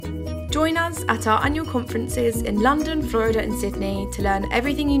Join us at our annual conferences in London, Florida and Sydney to learn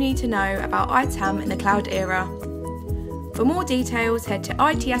everything you need to know about ITAM in the cloud era. For more details, head to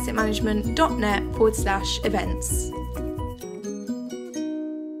itassetmanagement.net/events.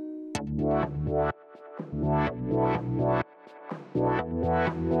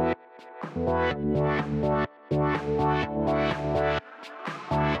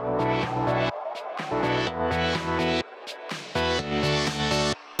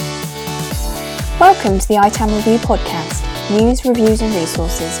 Welcome to the ITAM Review podcast, news, reviews and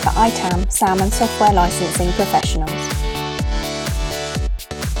resources for ITAM, SAM and software licensing professionals.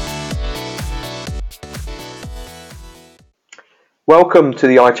 Welcome to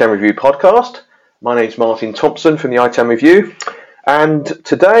the ITAM Review podcast. My name is Martin Thompson from the ITAM Review, and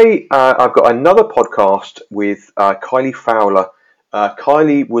today I've got another podcast with Kylie Fowler.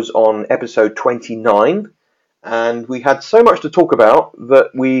 Kylie was on episode 29, and we had so much to talk about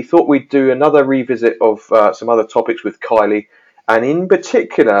that we thought we'd do another revisit of some other topics with Kylie, and in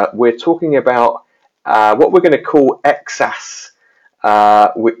particular we're talking about what we're going to call XaaS,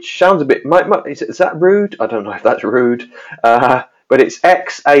 which sounds a bit, is that rude? I don't know if that's rude, but it's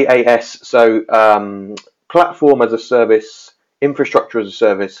XaaS, so platform as a service, infrastructure as a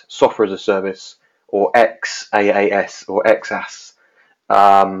service, software as a service, or XaaS or XaaS.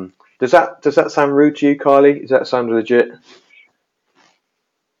 Does that sound rude to you, Kylie? Does that sound legit?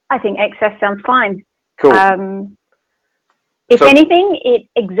 I think XaaS sounds fine. Cool. If anything, it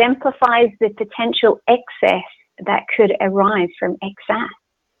exemplifies the potential excess that could arise from XaaS.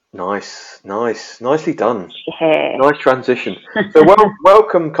 Nicely done. Yeah. Nice transition. So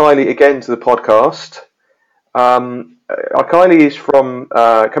welcome, Kylie, again to the podcast. Kylie is from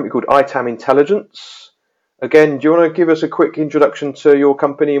a company called ITAM Intelligence. Again, do you want to give us a quick introduction to your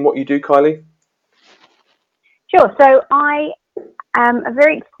company and what you do, Kylie? Sure. So I am a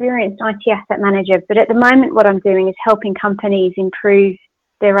very experienced IT asset manager, but at the moment what I'm doing is helping companies improve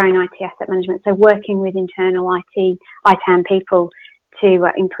their own IT asset management. So working with internal ITAM people to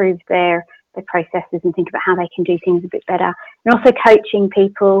improve their processes and think about how they can do things a bit better. And also coaching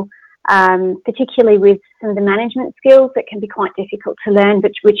people, particularly with some of the management skills that can be quite difficult to learn,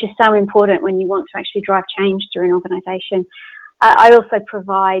 but which is so important when you want to actually drive change through an organisation. I also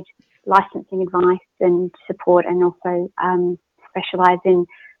provide licensing advice and support, and also specialise in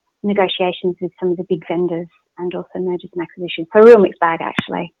negotiations with some of the big vendors and also mergers and acquisitions. So a real mixed bag,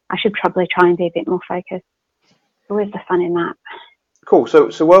 actually. I should probably try and be a bit more focused. Where's the fun in that? Cool.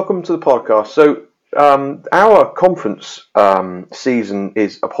 So welcome to the podcast. So our conference season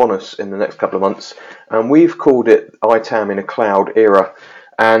is upon us in the next couple of months, and we've called it ITAM in a Cloud Era.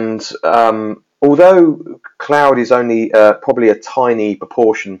 And although cloud is only probably a tiny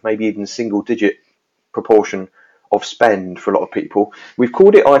proportion, maybe even single-digit proportion of spend for a lot of people, we've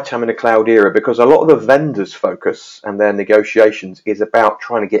called it ITAM in a Cloud Era because a lot of the vendors' focus and their negotiations is about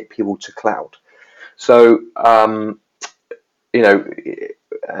trying to get people to cloud. So,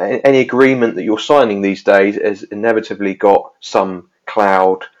 any agreement that you're signing these days has inevitably got some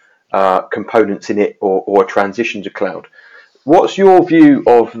cloud components in it, or a transition to cloud. What's your view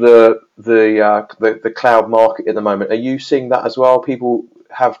of the cloud market at the moment? Are you seeing that as well? People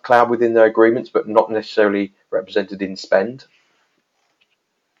have cloud within their agreements, but not necessarily represented in spend?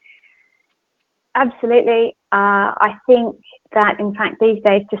 Absolutely. I think that, in fact, these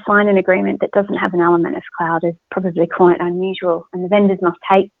days to sign an agreement that doesn't have an element of cloud is probably quite unusual, and the vendors must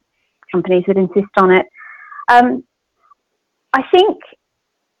hate companies that insist on it. I think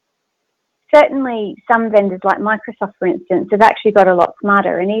certainly some vendors like Microsoft, for instance, have actually got a lot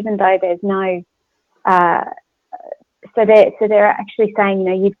smarter, and even though there's no... So they're actually saying,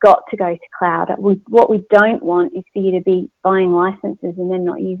 you've got to go to cloud. What we don't want is for you to be buying licenses and then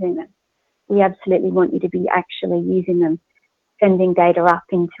not using them. We absolutely want you to be actually using them, sending data up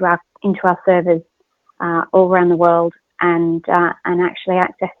into our servers all around the world, and actually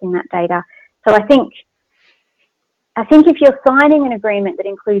accessing that data. So I think if you're signing an agreement that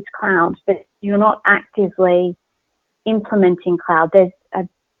includes cloud, but you're not actively implementing cloud, there's a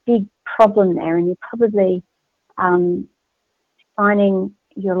big problem there, and you're probably signing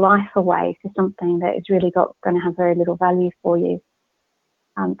your life away for something that is really going to have very little value for you.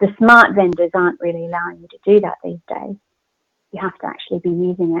 The smart vendors aren't really allowing you to do that these days. You have to actually be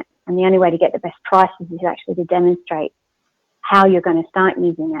using it, and the only way to get the best prices is actually to demonstrate how you're going to start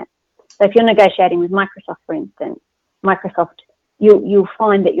using it. So if you're negotiating with Microsoft, for instance, you'll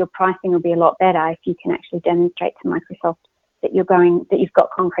find that your pricing will be a lot better if you can actually demonstrate to Microsoft that you've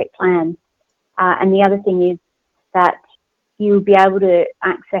got concrete plans. And the other thing is that you'll be able to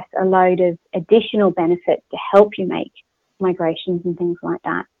access a load of additional benefits to help you make migrations and things like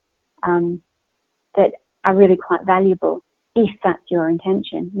that. that are really quite valuable if that's your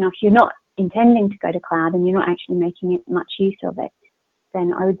intention. Now, if you're not intending to go to cloud and you're not actually making it much use of it,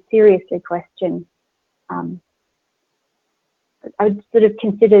 then I would seriously question, I would sort of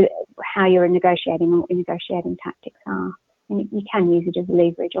consider how you're negotiating and what your negotiating tactics are. And you can use it as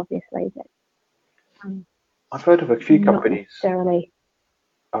leverage, obviously, but I've heard of a few companies. Necessarily.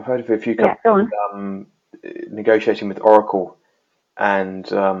 I've heard of a few companies negotiating with Oracle and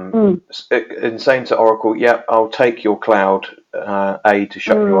saying to Oracle, "Yeah, I'll take your cloud, A, to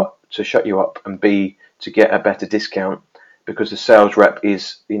shut you up, and B, to get a better discount because the sales rep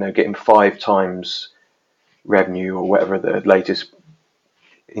is, getting 5 times revenue or whatever the latest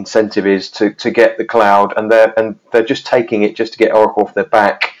incentive is to get the cloud, and they're just taking it just to get Oracle off their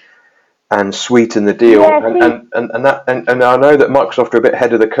back and sweeten the deal." And I know that Microsoft are a bit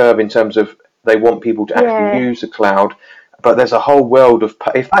ahead of the curve in terms of they want people to actually use the cloud, but there's a whole world of,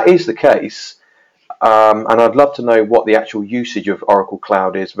 if that is the case, and I'd love to know what the actual usage of Oracle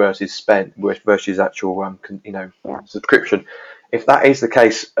Cloud is versus spend versus actual subscription. If that is the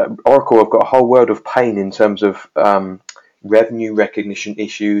case, Oracle have got a whole world of pain in terms of revenue recognition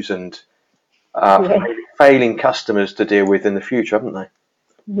issues and failing customers to deal with in the future, haven't they?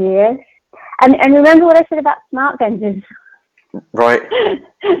 Yes. And remember what I said about smart vendors. Right.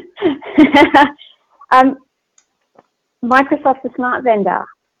 Microsoft's a smart vendor.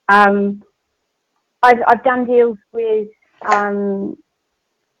 I've done deals with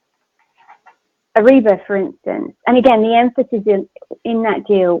Ariba, for instance. And again, the emphasis in that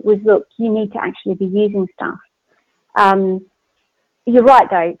deal was, look, you need to actually be using stuff. You're right,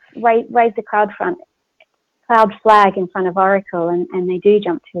 though. Raise the cloud flag in front of Oracle, and they do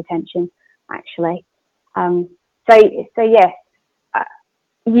jump to attention, actually. So yes,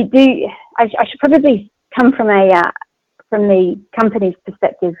 you do. I should probably come from the company's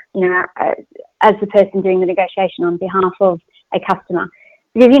perspective, as the person doing the negotiation on behalf of a customer.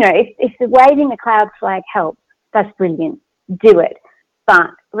 Because, if the waving the cloud flag helps, that's brilliant. Do it.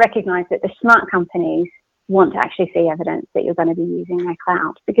 But recognise that the smart companies want to actually see evidence that you're going to be using their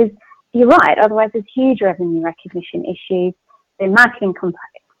cloud. Because you're right, otherwise there's huge revenue recognition issues. Their marketing claims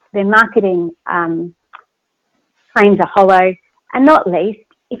are hollow. And not least,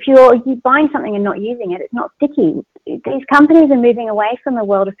 if you're buying something and not using it, it's not sticky. These companies are moving away from a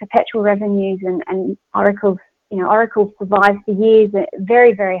world of perpetual revenues, and Oracle survives for years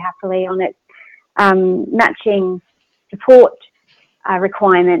very, very happily on its matching support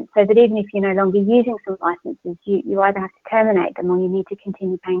requirements, so that even if you're no longer using some licenses, you either have to terminate them or you need to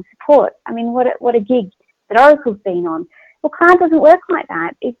continue paying support. I mean, what a gig that Oracle's been on. Well, cloud doesn't work like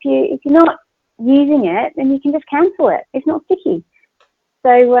that. If you're not using it, then you can just cancel it. It's not sticky.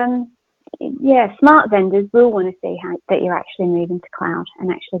 So smart vendors will want to see that you're actually moving to cloud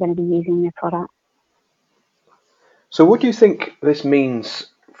and actually going to be using their product. So what do you think this means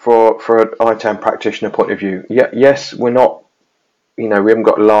for an ITAM practitioner point of view? Yes, we're not, we haven't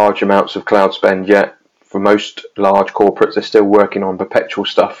got large amounts of cloud spend yet. For most large corporates, they're still working on perpetual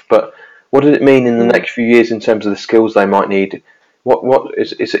stuff. But what does it mean in the next few years in terms of the skills they might need? What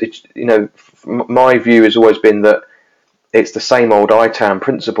is it? My view has always been that it's the same old ITAM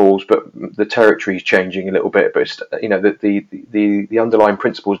principles, but the territory is changing a little bit. But it's, the underlying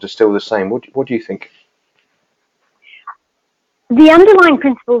principles are still the same. What do you think? The underlying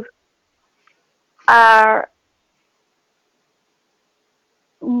principles are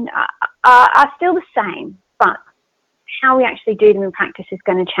still the same, but how we actually do them in practice is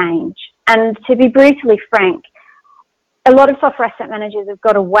going to change. And to be brutally frank, a lot of software asset managers have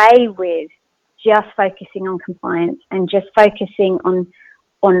got away with just focusing on compliance and just focusing on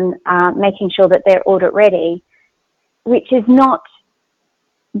making sure that they're audit ready, which has not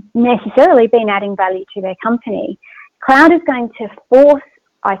necessarily been adding value to their company. Cloud is going to force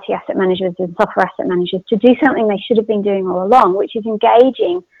IT asset managers and software asset managers to do something they should have been doing all along, which is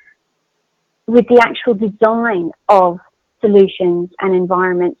engaging with the actual design of solutions and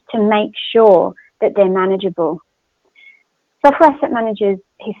environments to make sure that they're manageable. Software asset managers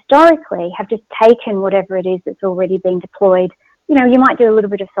historically have just taken whatever it is that's already been deployed. You might do a little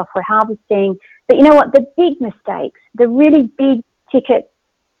bit of software harvesting, but you know what? The big mistakes, the really big ticket,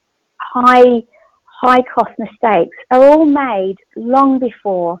 high cost mistakes are all made long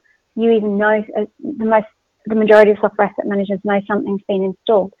before you even know. The majority of software asset managers know something's been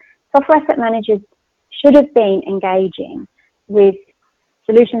installed. Software asset managers should have been engaging with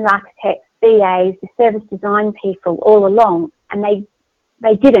solutions architects, BAs, the service design people all along, and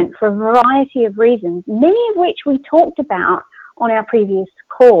they didn't for a variety of reasons, many of which we talked about on our previous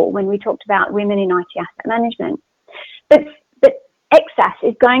call when we talked about women in IT asset management. But XaaS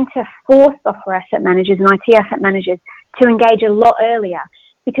is going to force software asset managers and IT asset managers to engage a lot earlier,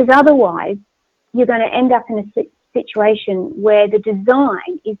 because otherwise you're going to end up in a situation where the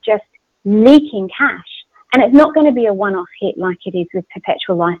design is just leaking cash. And it's not going to be a one-off hit like it is with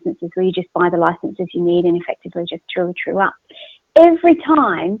perpetual licenses, where you just buy the licenses you need and effectively just true up. Every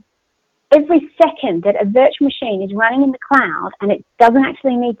time, every second that a virtual machine is running in the cloud and it doesn't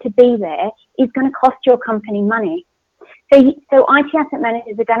actually need to be there is going to cost your company money. So IT asset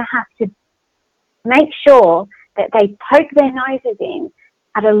managers are going to have to make sure that they poke their noses in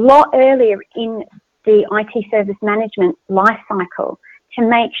at a lot earlier in the IT service management life cycle to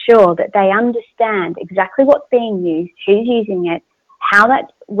make sure that they understand exactly what's being used, who's using it,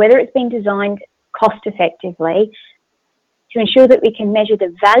 whether it's been designed cost effectively, to ensure that we can measure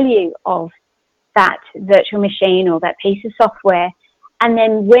the value of that virtual machine or that piece of software. And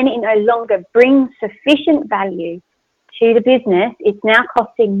then when it no longer brings sufficient value to the business, it's now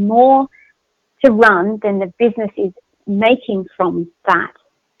costing more to run than the business is making from that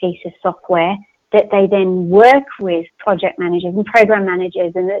piece of software, that they then work with project managers and program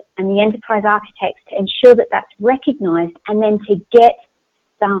managers and the enterprise architects to ensure that that's recognised, and then to get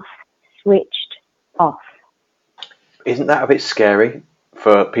stuff switched off. Isn't that a bit scary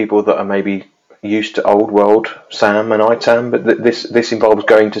for people that are maybe used to old world SAM and ITAM, but this involves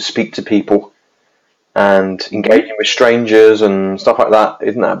going to speak to people and engaging with strangers and stuff like that?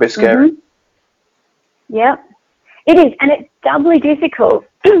 Isn't that a bit scary? Mm-hmm. Yeah, it is, and it's doubly difficult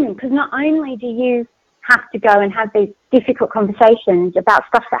because not only do you have to go and have these difficult conversations about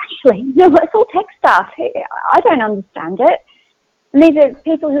stuff that actually, it's all tech stuff. I don't understand it. And these are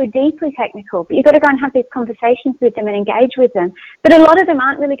people who are deeply technical, but you've got to go and have these conversations with them and engage with them. But a lot of them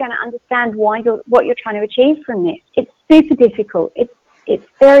aren't really going to understand what you're trying to achieve from this. It's super difficult. It's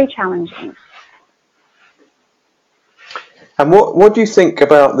very challenging. And what do you think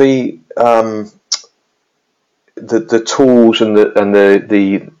about the tools and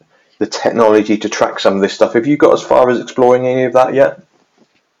the technology to track some of this stuff? Have you got as far as exploring any of that yet?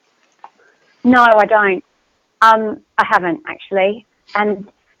 No, I don't. I haven't, actually.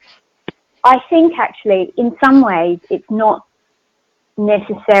 And I think, actually, in some ways, it's not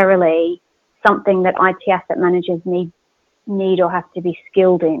necessarily something that IT asset managers need or have to be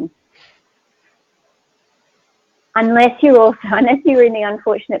skilled in. Unless you're in the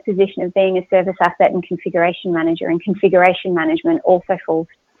unfortunate position of being a service asset and configuration manager, and configuration management also falls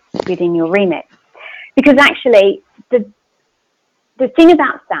within your remit. Because actually, the thing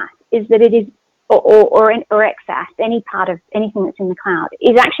about SaaS is that it is, or XaaS, any part of anything that's in the cloud,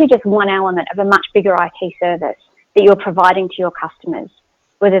 is actually just one element of a much bigger IT service that you're providing to your customers.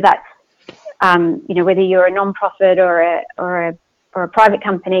 Whether that's, whether you're a non-profit or a private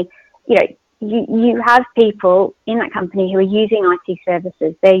company, you have people in that company who are using IT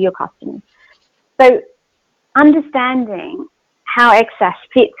services. They're your customers. So understanding how XaaS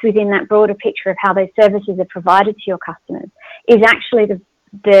fits within that broader picture of how those services are provided to your customers is actually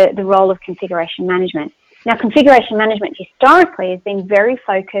the role of configuration management. Now, configuration management historically has been very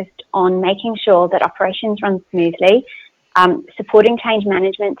focused on making sure that operations run smoothly, supporting change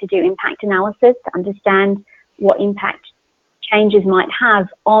management to do impact analysis, to understand what impact changes might have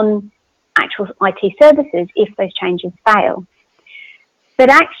on actual IT services if those changes fail. But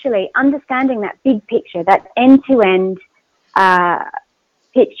actually understanding that big picture, that end-to-end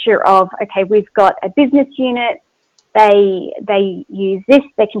picture of, okay, we've got a business unit, they use this,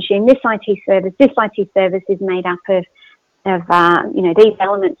 they consume this IT service. This IT service is made up of these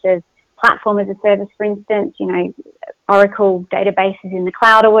elements of platform as a service, for instance, Oracle databases in the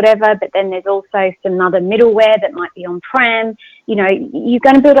cloud or whatever, but then there's also some other middleware that might be on-prem. You're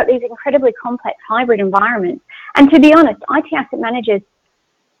going to build up these incredibly complex hybrid environments. And to be honest, IT asset managers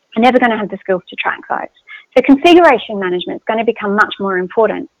are never going to have the skills to track those. So configuration management is going to become much more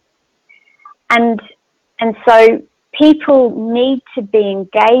important. And so people need to be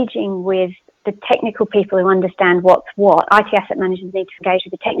engaging with the technical people who understand what's what. IT asset managers need to engage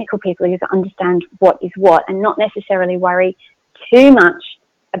with the technical people who understand what is what, and not necessarily worry too much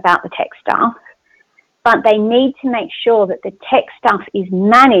about the tech stuff, but they need to make sure that the tech stuff is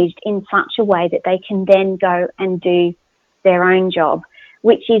managed in such a way that they can then go and do their own job,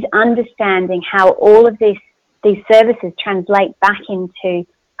 which is understanding how all of these services translate back into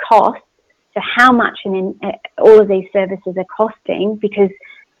costs, so how much all of these services are costing, because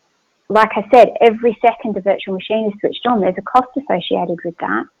like I said, every second a virtual machine is switched on, there's a cost associated with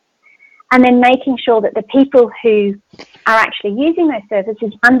that. And then making sure that the people who are actually using those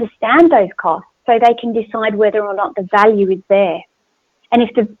services understand those costs so they can decide whether or not the value is there. And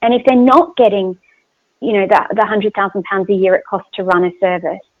if they're not getting the £100,000 a year it costs to run a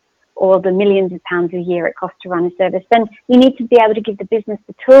service, or the millions of pounds a year it costs to run a service, then you need to be able to give the business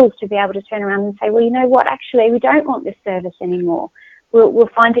the tools to be able to turn around and say, well, you know what, actually, we don't want this service anymore. We'll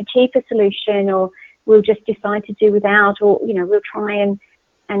find a cheaper solution, or we'll just decide to do without, or, we'll try and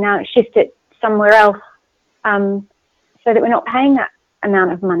now shift it somewhere else so that we're not paying that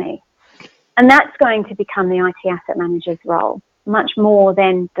amount of money. And that's going to become the IT asset manager's role, much more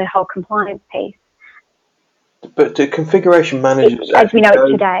than the whole compliance piece. But do configuration managers, as we know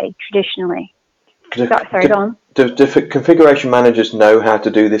it today, traditionally? Sorry, go on. Do configuration managers know how to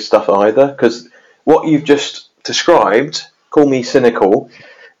do this stuff either? Because what you've just described, call me cynical,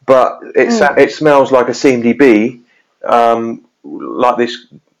 but it smells like a CMDB, like this,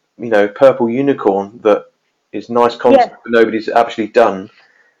 purple unicorn that is nice concept, but nobody's actually done.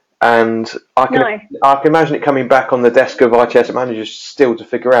 And I can imagine it coming back on the desk of IT asset managers still to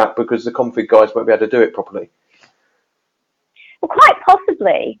figure out, because the config guys won't be able to do it properly. Well, quite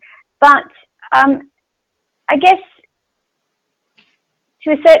possibly, but I guess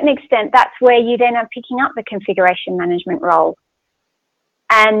to a certain extent, that's where you then are picking up the configuration management role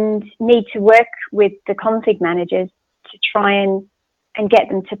and need to work with the config managers to try and get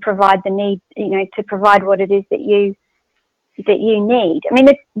them to provide to provide what it is that you need. I mean,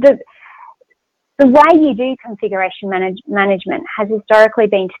 the way you do configuration management has historically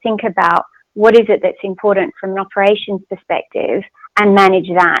been to think about what is it that's important from an operations perspective and manage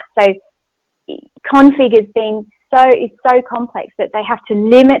that. So config has been it's so complex that they have to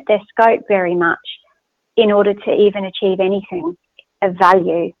limit their scope very much in order to even achieve anything of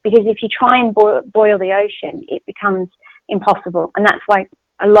value. Because if you try and boil the ocean, it becomes impossible. And that's why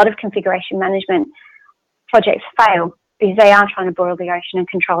a lot of configuration management projects fail, because they are trying to boil the ocean and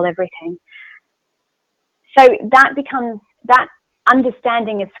control everything. So that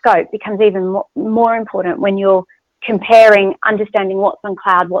understanding of scope becomes even more important when you're comparing, understanding what's on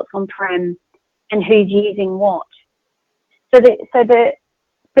cloud, what's on-prem, and who's using what. But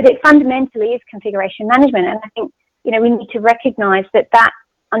it fundamentally is configuration management. And I think, we need to recognise that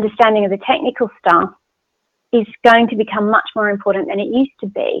understanding of the technical stuff is going to become much more important than it used to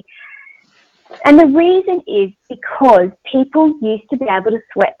be. And the reason is because people used to be able to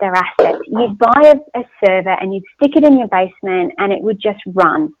sweat their assets. You'd buy a server and you'd stick it in your basement and it would just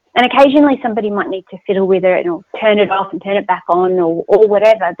run. And occasionally somebody might need to fiddle with it or turn it off and turn it back on or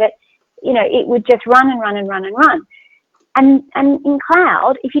whatever. But, it would just run and run and run and run. And in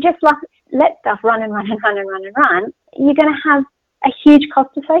cloud, if you just let stuff run and run and run and run and run, you're going to have a huge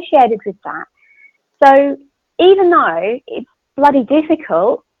cost associated with that. So even though it's bloody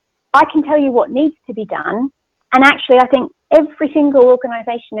difficult, I can tell you what needs to be done. And actually, I think every single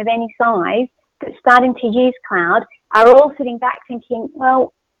organisation of any size that's starting to use cloud are all sitting back thinking,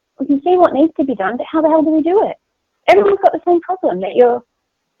 well, we can see what needs to be done, but how the hell do we do it? Everyone's got the same problem that you're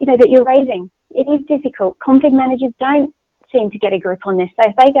raising. It is difficult. Config managers don't seem to get a grip on this. So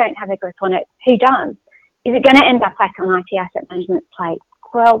if they don't have a grip on it, who does? Is it going to end up back on IT asset management's plate?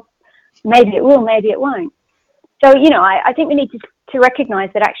 Well, maybe it will, maybe it won't. So, I think we need to recognise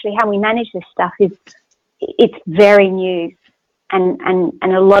that actually how we manage this stuff it's very new, and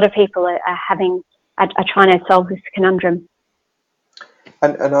a lot of people are trying to solve this conundrum.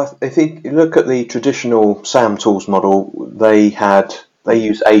 And I think you look at the traditional SAM tools model, they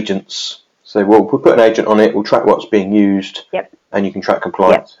use agents. So we'll put an agent on it, we'll track what's being used, and you can track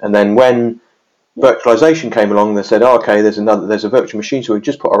compliance. And then when virtualization came along, they said, okay, there's a virtual machine, so we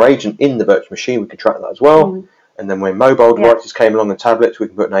just put our agent in the virtual machine, we can track that as well. And then when mobile devices came along and tablets, we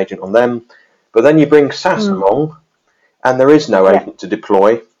can put an agent on them. But then you bring XaaS along, and there is no agent to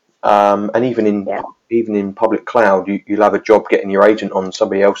deploy. And even in public cloud, you'll have a job getting your agent on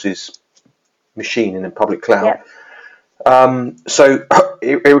somebody else's machine in a public cloud. So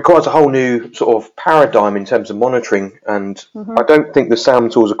it requires a whole new sort of paradigm in terms of monitoring. And I don't think the SAM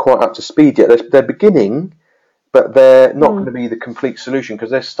tools are quite up to speed yet. They're beginning, but they're not going to be the complete solution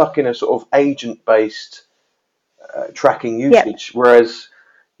because they're stuck in a sort of agent-based tracking usage, whereas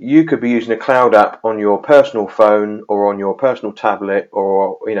you could be using a cloud app on your personal phone or on your personal tablet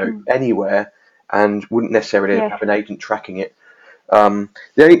or anywhere, and wouldn't necessarily have an agent tracking it.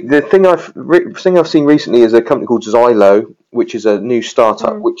 The thing I've seen recently is a company called Xylo, which is a new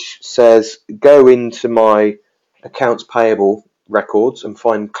startup, which says go into my accounts payable records and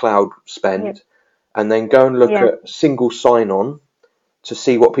find cloud spend, and then go and look at single sign-on to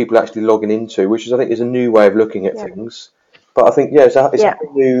see what people are actually logging into, which I think is a new way of looking at things. But I think it's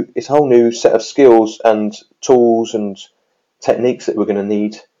a whole new set of skills and tools and techniques that we're going to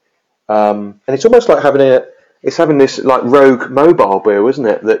need. And it's almost like having it's having this like rogue mobile bill, isn't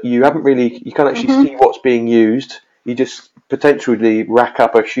it? That you can't actually see what's being used. You just potentially rack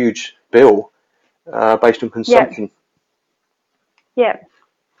up a huge bill based on consumption. Yeah.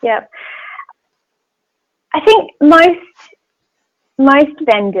 I think most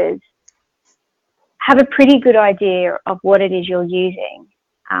vendors have a pretty good idea of what it is you're using.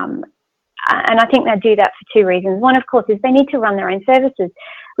 And I think they do that for two reasons. One, of course, is they need to run their own services.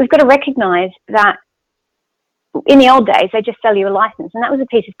 We've got to recognise that in the old days, they just sell you a license, and that was a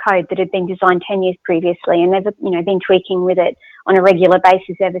piece of code that had been designed 10 years previously, and they've been tweaking with it on a regular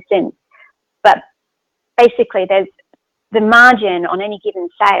basis ever since. But basically, there's the margin on any given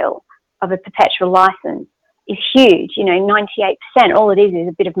sale of a perpetual license is huge. 98%. All it is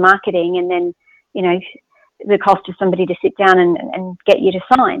a bit of marketing, and then the cost of somebody to sit down and get you to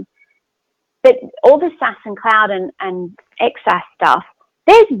sign. But all the SaaS and cloud and XaaS stuff,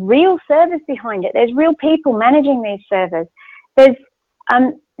 there's real service behind it. There's real people managing these servers. There's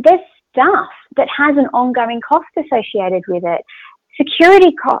stuff that has an ongoing cost associated with it.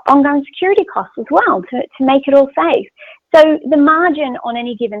 Ongoing security costs as well to make it all safe. So the margin on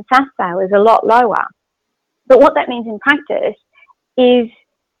any given SaaS sale is a lot lower. But what that means in practice is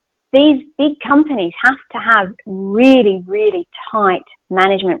these big companies have to have really, really tight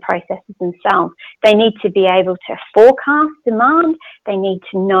management processes themselves. They need to be able to forecast demand. They need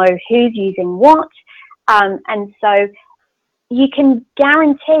to know who's using what. And so you can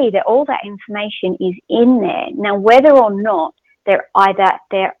guarantee that all that information is in there. Now, whether or not they're A,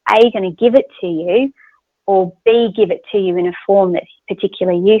 going to give it to you, or B, give it to you in a form that's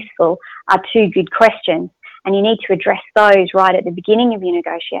particularly useful, are two good questions. And you need to address those right at the beginning of your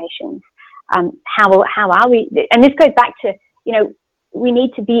negotiations. How are we? And this goes back to, we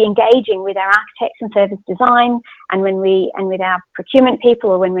need to be engaging with our architects and service design, and with our procurement people,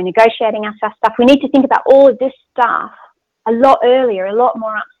 or when we're negotiating our SaaS stuff, we need to think about all of this stuff a lot earlier, a lot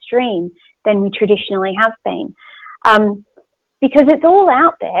more upstream than we traditionally have been. Because it's all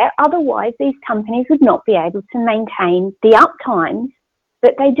out there. Otherwise, these companies would not be able to maintain the uptimes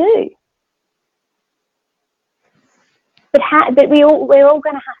that they do. But we're all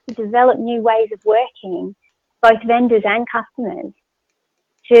going to have to develop new ways of working, both vendors and customers,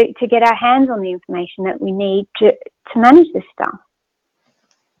 to get our hands on the information that we need to manage this stuff.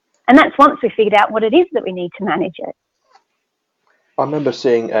 And that's once we figured out what it is that we need to manage it. I remember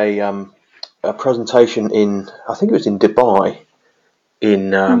seeing a presentation I think it was in Dubai,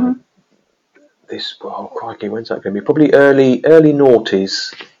 in crikey, when's that going to be? Probably early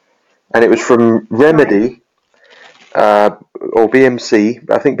noughties, and it was from Remedy. Or BMC.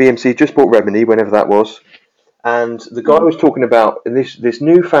 I think BMC just bought Remedy, whenever that was. And the guy was talking about this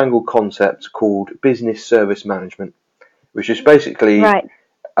newfangled concept called business service management, which is basically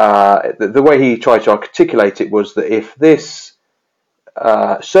the way he tried to articulate it was that if this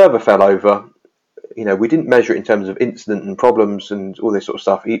server fell over, we didn't measure it in terms of incident and problems and all this sort of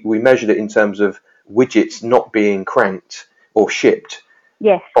stuff. We measured it in terms of widgets not being cranked or shipped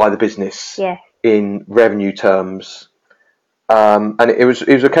by the business. Yes. In revenue terms, and it was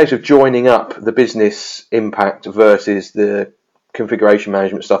a case of joining up the business impact versus the configuration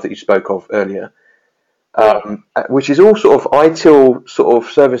management stuff that you spoke of earlier, which is all sort of ITIL sort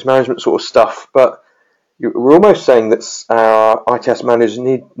of service management sort of stuff. But we're almost saying that our ITAS managers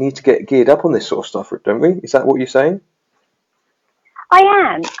need to get geared up on this sort of stuff, don't we? Is that what you're saying? I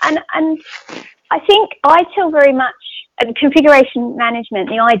am, and I think ITIL very much. And configuration management,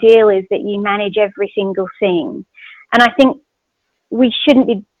 the ideal is that you manage every single thing. And I think we shouldn't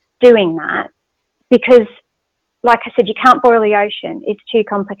be doing that because, like I said, you can't boil the ocean. It's too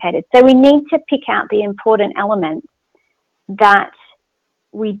complicated. So we need to pick out the important elements that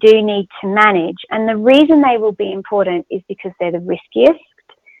we do need to manage. And the reason they will be important is because they're the riskiest.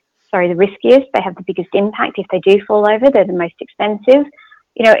 They have the biggest impact. If they do fall over, they're the most expensive.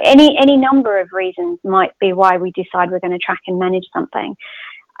 Any number of reasons might be why we decide we're going to track and manage something.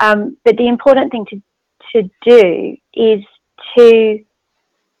 But the important thing to do is to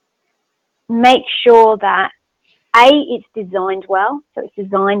make sure that, A, it's designed well, so it's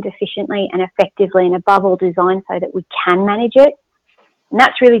designed efficiently and effectively, and above all designed so that we can manage it. And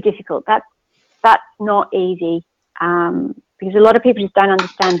that's really difficult. That's not easy because a lot of people just don't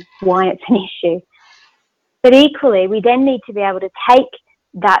understand why it's an issue. But equally, we then need to be able to take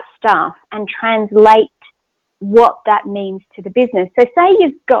that stuff and translate what that means to the business. So say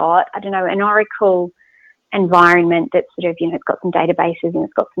you've got, an Oracle environment that's sort of, it's got some databases and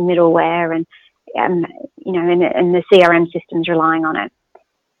it's got some middleware and the CRM system's relying on it.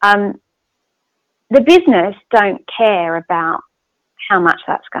 The business don't care about how much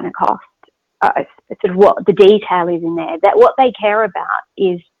that's going to cost. sort of what the detail is in there. That what they care about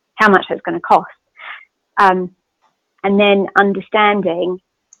is how much it's going to cost, and then understanding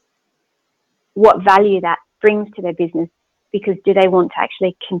what value that brings to their business, because do they want to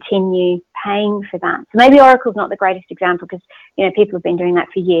actually continue paying for that? So maybe Oracle's not the greatest example, because, you know, people have been doing that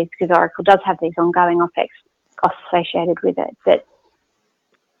for years, because Oracle does have these ongoing OPEX costs associated with it. But,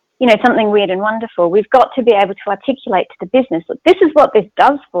 you know, something weird and wonderful, we've got to be able to articulate to the business, look, this is what this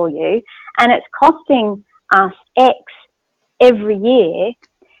does for you, and it's costing us X every year.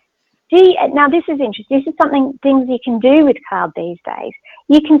 Now, this is interesting. This is things you can do with cloud these days.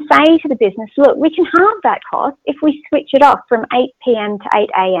 You can say to the business, look, we can halve that cost if we switch it off from 8 p.m. to 8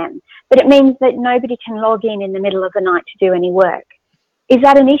 a.m. But it means that nobody can log in the middle of the night to do any work. Is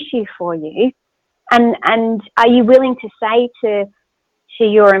that an issue for you? And are you willing to say to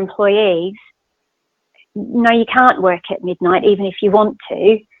your employees, no, you can't work at midnight, even if you want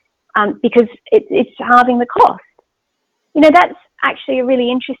to, because it's halving the cost? You know, that's actually a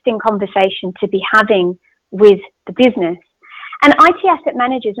really interesting conversation to be having with the business. And IT asset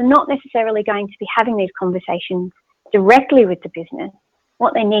managers are not necessarily going to be having these conversations directly with the business.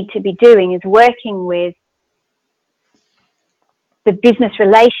 What they need to be doing is working with the business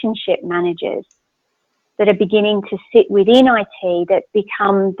relationship managers that are beginning to sit within IT, that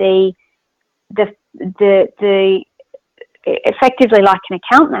become the effectively like an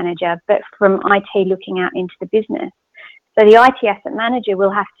account manager, but from IT looking out into the business. So the IT asset manager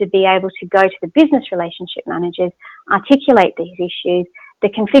will have to be able to go to the business relationship managers, articulate these issues. The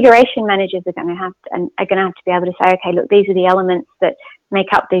configuration managers are going to have to be able to say, okay, look, these are the elements that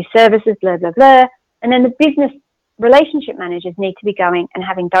make up these services, blah, blah, blah. And then the business relationship managers need to be going and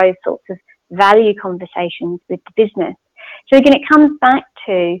having those sorts of value conversations with the business. So again, it comes back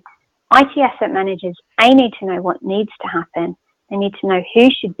to IT asset managers, they need to know what needs to happen. They need to know who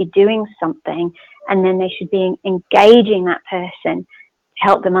should be doing something, and then they should be engaging that person to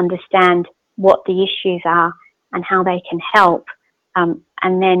help them understand what the issues are and how they can help, and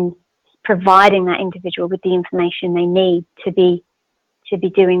then providing that individual with the information they need to be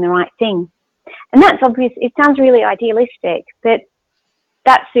doing the right thing. And that's obvious. It sounds really idealistic, but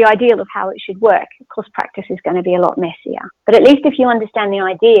that's the ideal of how it should work. Of course, practice is going to be a lot messier. But at least if you understand the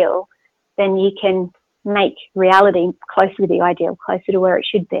ideal, then you can make reality closer to the ideal, closer to where it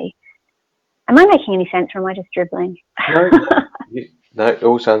should be. Am I making any sense, or am I just dribbling? No, it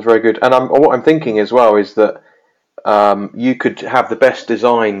all sounds very good. And what I'm thinking as well is that you could have the best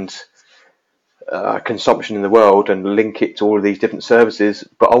designed consumption in the world and link it to all of these different services,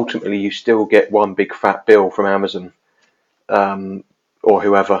 but ultimately you still get one big fat bill from Amazon or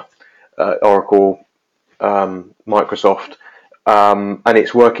whoever, Oracle, Microsoft. And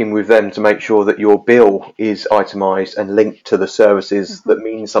it's working with them to make sure that your bill is itemized and linked to the services that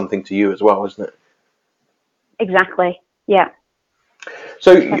mean something to you as well, isn't it? Exactly. Yeah.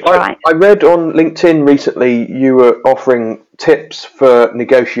 So I read on LinkedIn recently you were offering tips for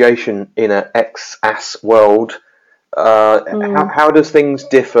negotiation in an XaaS world. How does things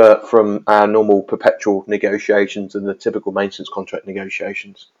differ from our normal perpetual negotiations and the typical maintenance contract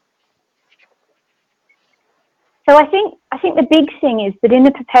negotiations? So I think the big thing is that in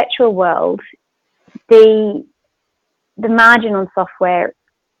the perpetual world, the margin on software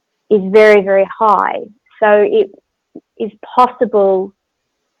is very, very high. So it is possible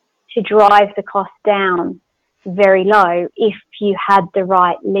to drive the cost down very low if you had the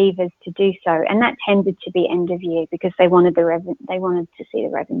right levers to do so. And that tended to be end of year, because they wanted they wanted to see the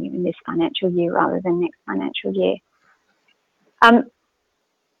revenue in this financial year rather than next financial year.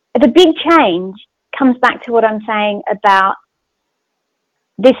 The big change comes back to what I'm saying about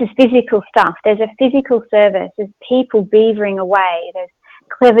this is physical stuff. There's a physical service. There's people beavering away. There's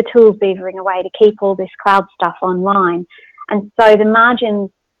clever tools beavering away to keep all this cloud stuff online. And so the margins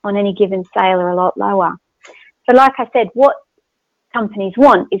on any given sale are a lot lower. So like I said, what companies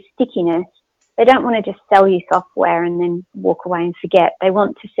want is stickiness. They don't want to just sell you software and then walk away and forget. They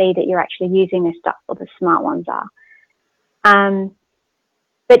want to see that you're actually using this stuff, or the smart ones are.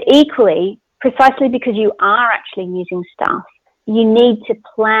 But equally, precisely because you are actually using stuff, you need to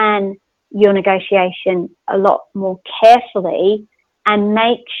plan your negotiation a lot more carefully and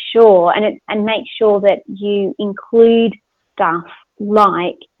make sure that you include stuff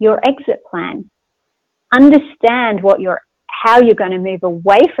like your exit plan. Understand how you're going to move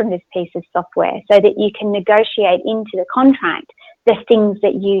away from this piece of software so that you can negotiate into the contract the things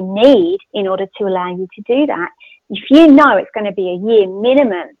that you need in order to allow you to do that. If you know it's going to be a year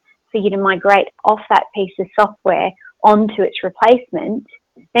minimum for you to migrate off that piece of software onto its replacement,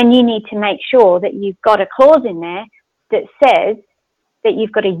 then you need to make sure that you've got a clause in there that says that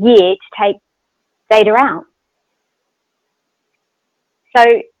you've got a year to take data out. So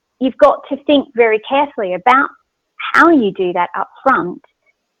you've got to think very carefully about how you do that up front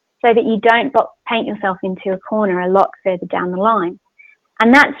so that you don't paint yourself into a corner a lot further down the line.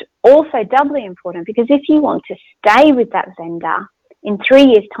 And that's also doubly important, because if you want to stay with that vendor in 3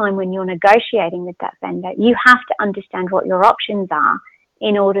 years' time when you're negotiating with that vendor, you have to understand what your options are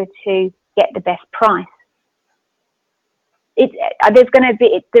in order to get the best price. There's going to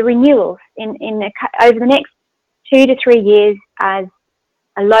be the renewals over the next 2 to 3 years, as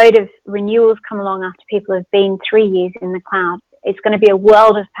a load of renewals come along after people have been 3 years in the cloud. It's going to be a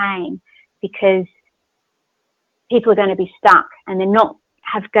world of pain, because people are going to be stuck and they're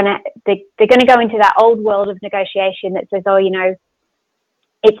going to go into that old world of negotiation that says, oh, you know,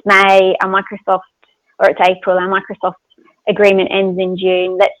 it's May, it's April, our Microsoft agreement ends in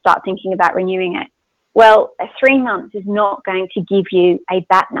June, let's start thinking about renewing it. Well, 3 months is not going to give you a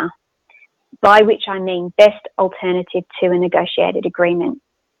BATNA, by which I mean best alternative to a negotiated agreement.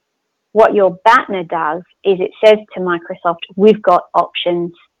 What your BATNA does is it says to Microsoft, we've got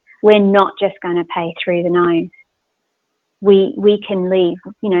options. We're not just going to pay through the nose. We can leave,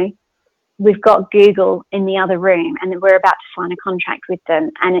 you know, we've got Google in the other room and we're about to sign a contract with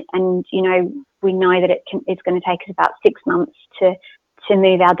them. And you know, we know that it's going to take us about 6 months to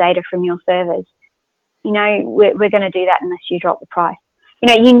move our data from your servers. You know, we're going to do that unless you drop the price. You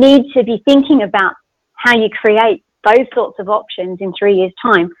know, you need to be thinking about how you create those sorts of options in 3 years'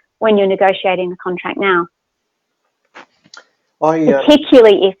 time when you're negotiating the contract now.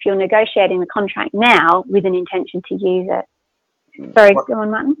 Particularly if you're negotiating the contract now with an intention to use it. Sorry, go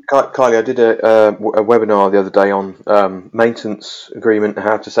on, Martin. Kylie, I did a webinar the other day on maintenance agreement,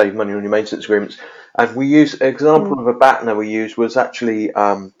 how to save money on your maintenance agreements. And we used an example of a BATNA we used was actually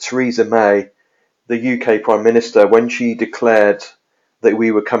Theresa May, the UK Prime Minister, when she declared that we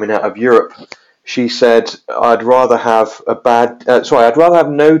were coming out of Europe. She said, I'd rather have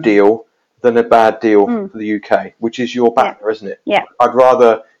no deal than a bad deal for the UK, which is your BATNA, isn't it? Yeah. I'd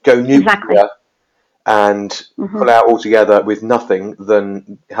rather go nuclear exactly. and pull out altogether with nothing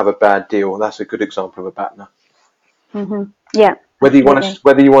than have a bad deal. That's a good example of a BATNA. Yeah. Whether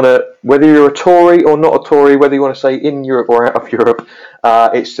you're a Tory or not a Tory, whether you want to say in Europe or out of Europe,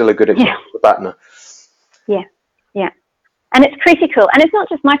 it's still a good example of a BATNA. Yeah. Yeah. And it's critical. And it's not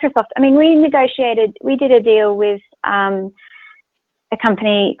just Microsoft. I mean, we did a deal with a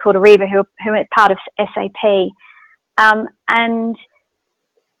company called Ariba, who is part of SAP. And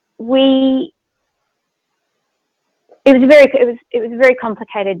it was a very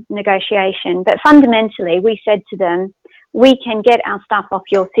complicated negotiation, but fundamentally we said to them, we can get our stuff off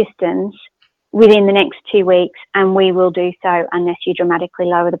your systems within the next 2 weeks, and we will do so unless you dramatically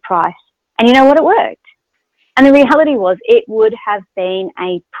lower the price. And you know what? It worked. And the reality was it would have been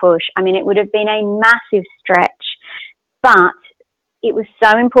a push. I mean, it would have been a massive stretch, but it was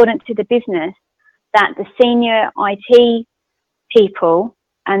so important to the business that the senior IT people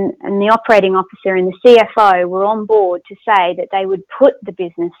and the operating officer and the CFO were on board to say that they would put the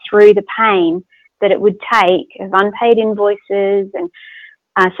business through the pain that it would take of unpaid invoices and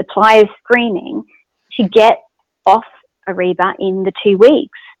suppliers screaming to get off Ariba in the 2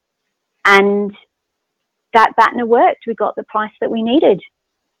 weeks. And that BATNA worked. We got the price that we needed.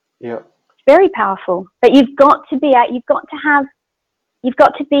 Yeah. It's very powerful. But you've got to be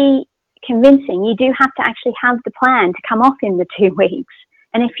convincing. You do have to actually have the plan to come off in the 2 weeks.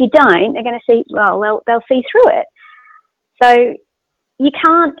 And if you don't, they're going to see, they'll see through it. So you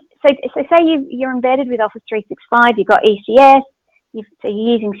can't, so say you're embedded with Office 365, you've got ECS, so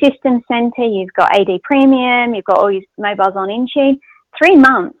you're using System Center, you've got AD Premium, you've got all your mobiles on Intune. 3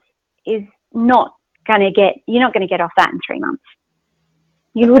 months is you're not going to get off that in 3 months.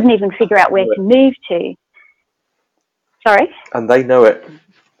 You wouldn't even figure out where to move to. Sorry? And they know it.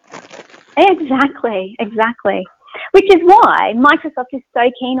 Exactly. Which is why Microsoft is so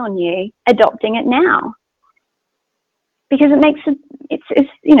keen on you adopting it now. Because it makes it's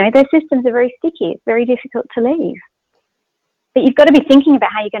their systems are very sticky. It's very difficult to leave. But you've got to be thinking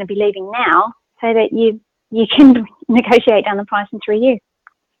about how you're going to be leaving now so that you can negotiate down the price in 3 years.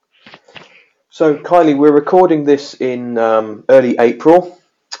 So, Kylie, we're recording this in early April.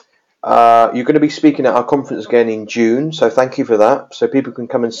 You're going to be speaking at our conference again in June, so thank you for that. So people can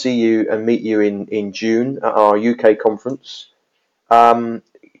come and see you and meet you in June at our UK conference.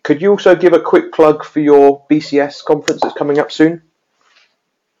 Could you also give a quick plug for your BCS conference that's coming up soon?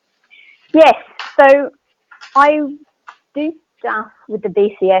 Yes, so I do stuff with the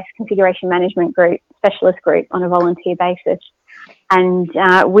BCS Configuration Management Group, specialist group, on a volunteer basis. And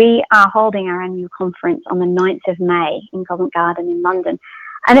we are holding our annual conference on the 9th of May in Covent Garden in London.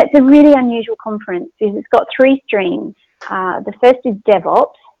 And it's a really unusual conference because it's got three streams. The first is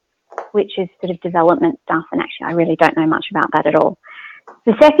DevOps, which is sort of development stuff, and actually I really don't know much about that at all.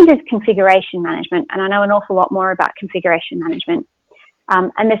 The second is configuration management, and I know an awful lot more about configuration management.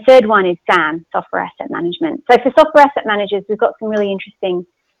 And the third one is SAM, software asset management. So for software asset managers, we've got some really interesting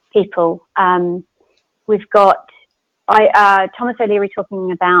people. We've got Thomas O'Leary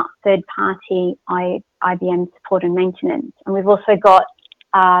talking about third-party IBM support and maintenance, and we've also got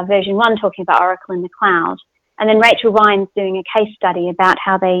version 1 talking about Oracle in the cloud. And then Rachel Ryan's doing a case study about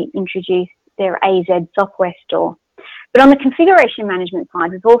how they introduced their AZ software store. But on the configuration management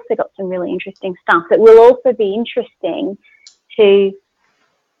side, we've also got some really interesting stuff that will also be interesting to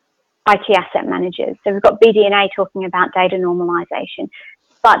IT asset managers. So we've got BDNA talking about data normalization.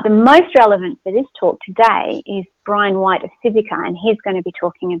 But the most relevant for this talk today is Brian White of Civica, and he's going to be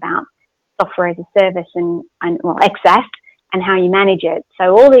talking about software as a service and XaaS, and how you manage it.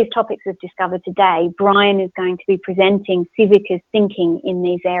 So all these topics we've discovered today, Brian is going to be presenting Civica's thinking in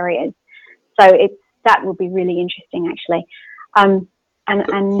these areas. So that will be really interesting, actually. So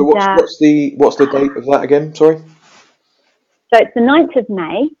what's the date of that again? Sorry. So it's the 9th of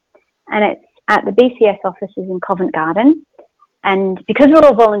May, and it's at the BCS offices in Covent Garden. And because we're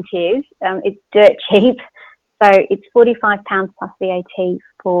all volunteers, it's dirt cheap. So it's £45 plus VAT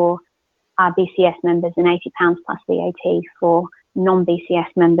for BCS members and £80 plus VAT for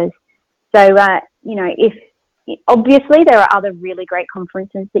non-BCS members. So, obviously there are other really great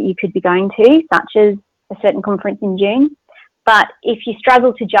conferences that you could be going to, such as a certain conference in June. But if you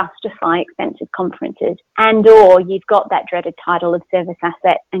struggle to justify expensive conferences or you've got that dreaded title of service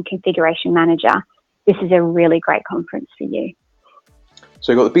asset and configuration manager, this is a really great conference for you.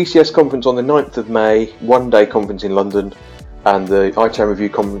 So you've got the BCS conference on the 9th of May, one-day conference in London, and the ITAM Review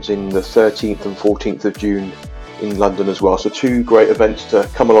conference in the 13th and 14th of June in London as well. So two great events to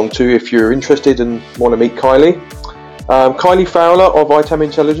come along to if you're interested and want to meet Kylie. Kylie Fowler of ITAM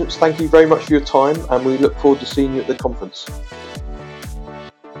Intelligence, thank you very much for your time, and we look forward to seeing you at the conference.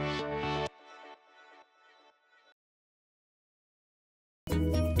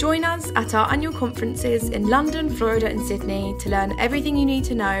 Join us at our annual conferences in London, Florida and Sydney to learn everything you need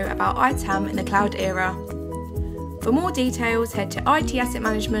to know about ITAM in the cloud era. For more details, head to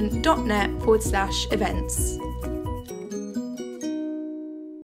itassetmanagement.net/events.